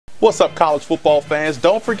What's up, college football fans?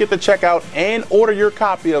 Don't forget to check out and order your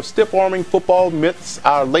copy of Stiff Arming Football Myths,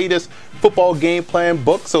 our latest football game plan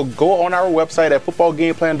book. So go on our website at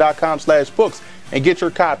footballgameplan.com/books and get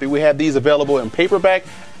your copy. We have these available in paperback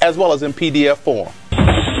as well as in PDF form.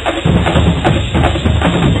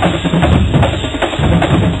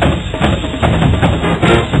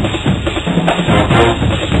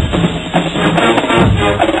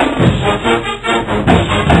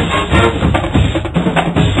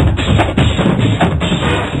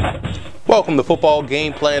 Welcome to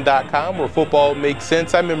footballgameplan.com, where football makes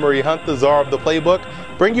sense. I'm Emery Hunt, the czar of the playbook.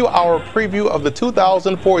 Bring you our preview of the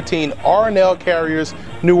 2014 R&L Carriers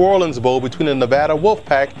New Orleans Bowl between the Nevada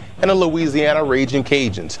Wolfpack and the Louisiana Raging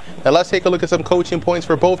Cajuns. Now let's take a look at some coaching points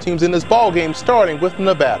for both teams in this ball game, starting with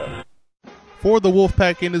Nevada. For the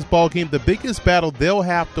Wolfpack in this ball game, the biggest battle they'll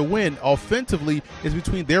have to win offensively is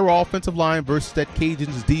between their offensive line versus that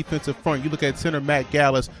Cajuns defensive front. You look at center Matt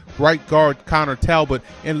Gallis, right guard Connor Talbot,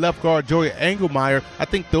 and left guard Joey Engelmeyer. I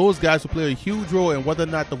think those guys will play a huge role in whether or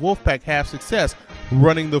not the Wolfpack have success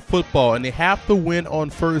running the football, and they have to win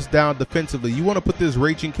on first down defensively. You want to put this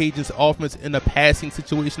Raging Cajuns offense in a passing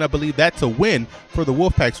situation. I believe that's a win for the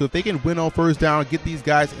Wolfpack. So if they can win on first down, get these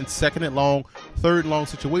guys in second and long, third and long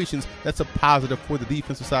situations, that's a positive for the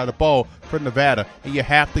defensive side of the ball for Nevada. And you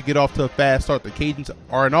have to get off to a fast start. The Cajuns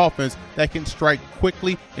are an offense that can strike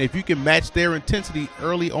quickly, and if you can match their intensity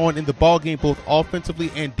early on in the ball game, both offensively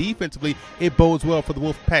and defensively, it bodes well for the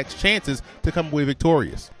Wolfpack's chances to come away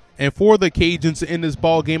victorious. And for the Cajuns in this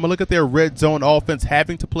ball game, I look at their red zone offense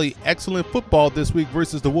having to play excellent football this week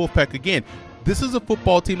versus the Wolfpack. Again, this is a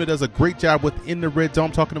football team that does a great job within the red zone.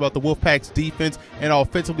 I'm talking about the Wolfpack's defense, and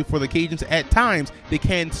offensively for the Cajuns, at times they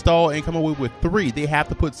can stall and come away with three. They have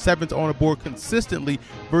to put sevens on the board consistently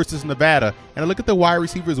versus Nevada. And I look at the wide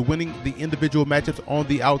receivers winning the individual matchups on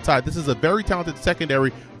the outside. This is a very talented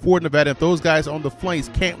secondary for Nevada. If those guys on the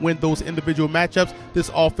flanks can't win those individual matchups,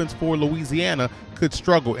 this offense for Louisiana could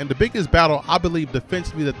struggle. And the biggest battle, I believe,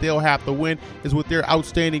 defensively that they'll have to win is with their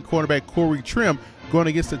outstanding cornerback Corey Trim going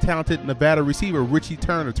against the talented Nevada receiver Richie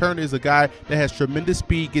Turner. Turner is a guy that has tremendous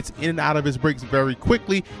speed, gets in and out of his breaks very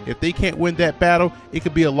quickly. If they can't win that battle, it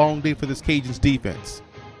could be a long day for this Cajuns defense.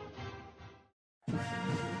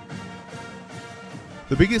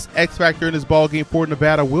 The biggest X factor in this ball game for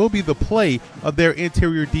Nevada will be the play of their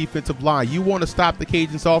interior defensive line. You want to stop the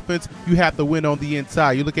Cajuns offense, you have to win on the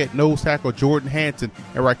inside. You look at nose tackle Jordan Hansen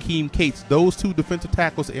and Rakeem Cates. Those two defensive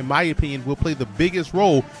tackles, in my opinion, will play the biggest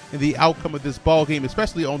role in the outcome of this ball game,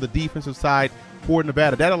 especially on the defensive side for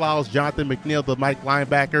Nevada. That allows Jonathan McNeil, the Mike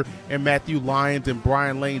linebacker, and Matthew Lyons and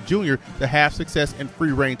Brian Lane Jr. to have success and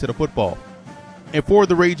free reign to the football. And for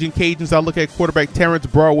the Raging Cajuns, I look at quarterback Terrence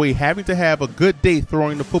Broadway having to have a good day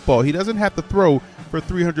throwing the football. He doesn't have to throw for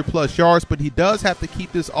 300-plus yards, but he does have to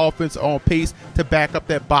keep this offense on pace to back up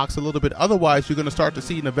that box a little bit. Otherwise, you're going to start to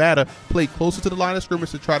see Nevada play closer to the line of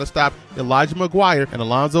scrimmage to try to stop Elijah McGuire and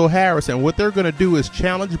Alonzo Harris. And what they're going to do is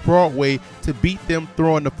challenge Broadway to beat them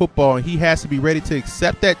throwing the football, and he has to be ready to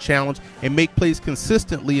accept that challenge and make plays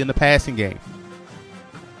consistently in the passing game.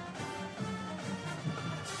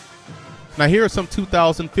 Now, here are some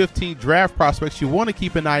 2015 draft prospects you want to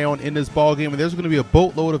keep an eye on in this ball game, and there's going to be a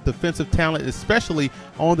boatload of defensive talent, especially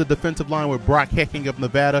on the defensive line with Brock Hecking of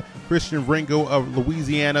Nevada, Christian Ringo of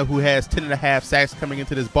Louisiana, who has 10.5 sacks coming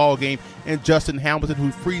into this ball game, and Justin Hamilton,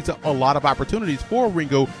 who frees up a lot of opportunities for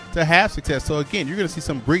Ringo to have success. So again, you're going to see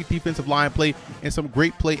some great defensive line play and some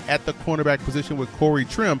great play at the cornerback position with Corey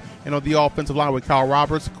Trim, and on the offensive line with Kyle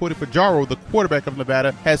Roberts. Cody Fajaro, the quarterback of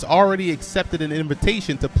Nevada, has already accepted an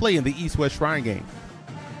invitation to play in the East-West Shrine game.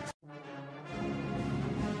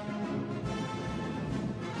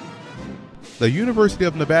 The University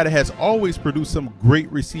of Nevada has always produced some great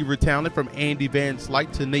receiver talent, from Andy Van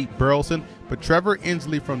Slyke to Nate Burleson, but Trevor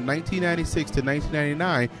Inslee from 1996 to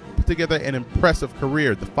 1999 put together an impressive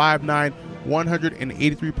career. The 5'9",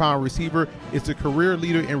 183-pound receiver is the career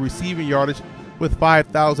leader in receiving yardage with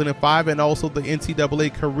 5,005, and also the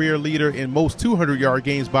NCAA career leader in most 200-yard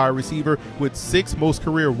games by a receiver with 6, most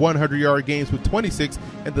career 100-yard games with 26,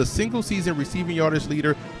 and the single-season receiving yardage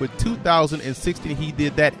leader with 2,016. He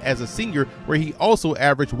did that as a senior, where he also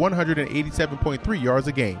averaged 187.3 yards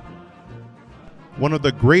a game. One of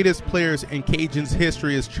the greatest players in Cajuns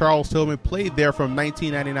history is Charles Tillman. Played there from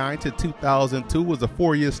 1999 to 2002, was a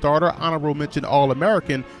 4-year starter, honorable mention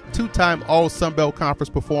All-American, 2-time All-Sun Belt Conference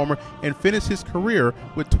performer, and finished his career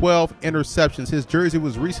with 12 interceptions. His jersey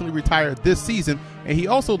was recently retired this season, and he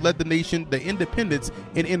also led the nation, the Independents,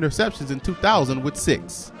 in interceptions in 2000 with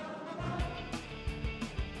 6.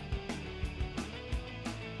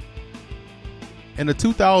 In the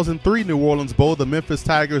 2003 New Orleans Bowl, the Memphis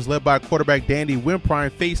Tigers, led by quarterback Danny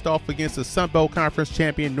Wimprine, faced off against the Sun Belt Conference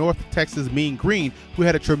champion North Texas Mean Green, who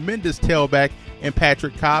had a tremendous tailback in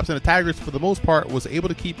Patrick Cobbs, and the Tigers, for the most part, was able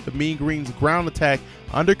to keep the Mean Green's ground attack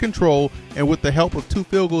under control, and with the help of 2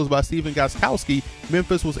 field goals by Stephen Gostkowski,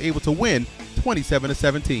 Memphis was able to win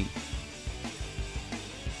 27-17.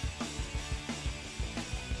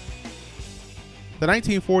 The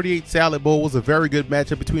 1948 Salad Bowl was a very good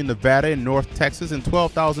matchup between Nevada and North Texas, and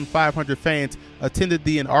 12,500 fans attended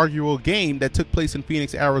the inaugural game that took place in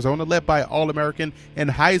Phoenix, Arizona, led by All-American and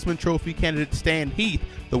Heisman Trophy candidate Stan Heath.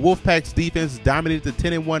 The Wolfpack's defense dominated the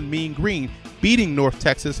 10-1 Mean Green, beating North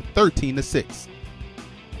Texas 13-6.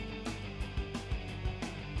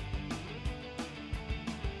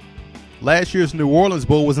 Last year's New Orleans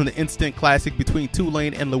Bowl was an instant classic between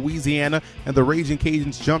Tulane and Louisiana, and the Raging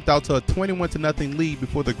Cajuns jumped out to a 21-0 lead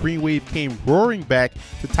before the Green Wave came roaring back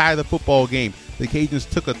to tie the football game. The Cajuns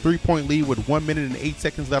took a 3-point lead with 1 minute and 8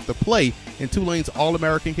 seconds left to play, and Tulane's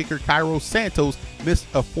All-American kicker Cairo Santos missed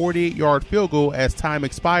a 48-yard field goal as time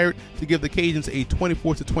expired to give the Cajuns a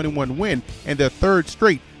 24-21 win and their 3rd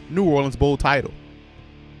straight New Orleans Bowl title.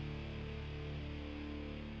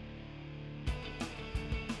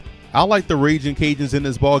 I like the Raging Cajuns in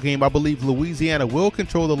this ball game. I believe Louisiana will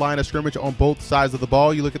control the line of scrimmage on both sides of the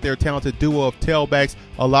ball. You look at their talented duo of tailbacks,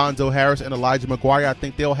 Alonzo Harris and Elijah McGuire. I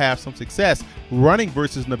think they'll have some success running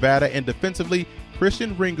versus Nevada, and defensively,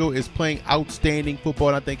 Christian Ringo is playing outstanding football,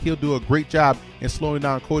 and I think he'll do a great job in slowing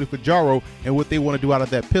down Cody Fajaro and what they want to do out of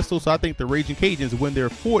that pistol. So I think the Raging Cajuns win their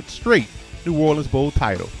 4th straight New Orleans Bowl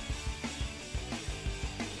title.